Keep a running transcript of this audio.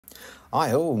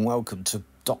Hi all and welcome to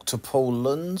Dr. Paul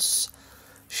Lund's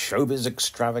Showbiz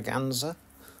Extravaganza.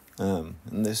 In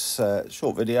this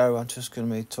short video I'm just going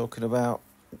to be talking about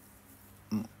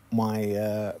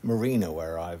my marina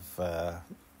where I've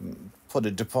put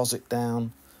a deposit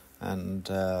down and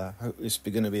hope it's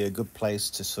going to be a good place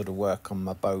to sort of work on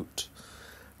my boat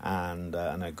and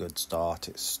a good start.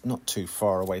 It's not too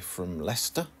far away from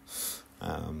Leicester.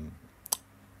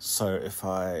 So if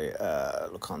I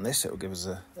look on this, it will give us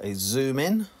a zoom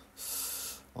in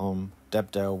on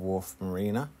Debdale Wharf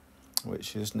Marina,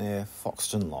 which is near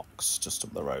Foxton Locks, just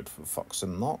up the road from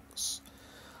Foxton Locks.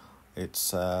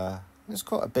 It's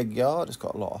got a big yard. It's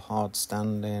got a lot of hard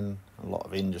standing, a lot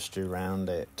of industry around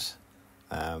it.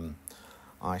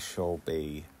 I shall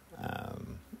be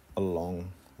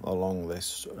along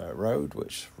this road,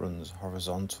 which runs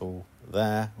horizontal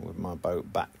there, with my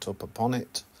boat backed up upon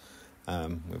it.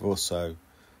 We've also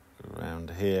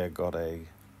around here got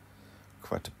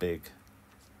quite a big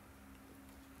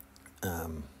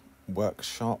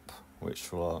workshop,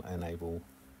 which will enable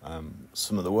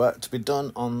some of the work to be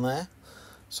done on there.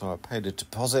 So I paid a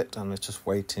deposit and was just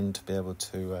waiting to be able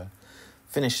to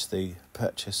finish the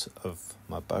purchase of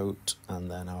my boat, and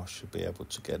then I should be able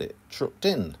to get it trucked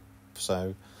in.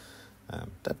 So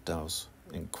Debdale's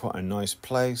in quite a nice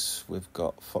place. We've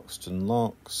got Foxton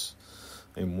Locks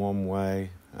in one way.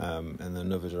 In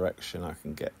another direction I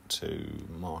can get to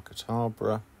Market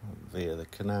Harbour via the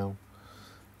canal,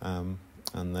 and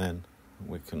then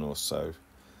we can also,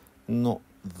 not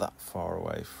that far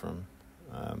away from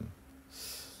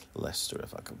Leicester,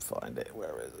 if I can find it.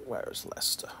 Where is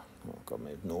Leicester? I've got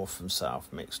me north and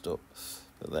south mixed up,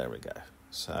 but there we go.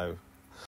 So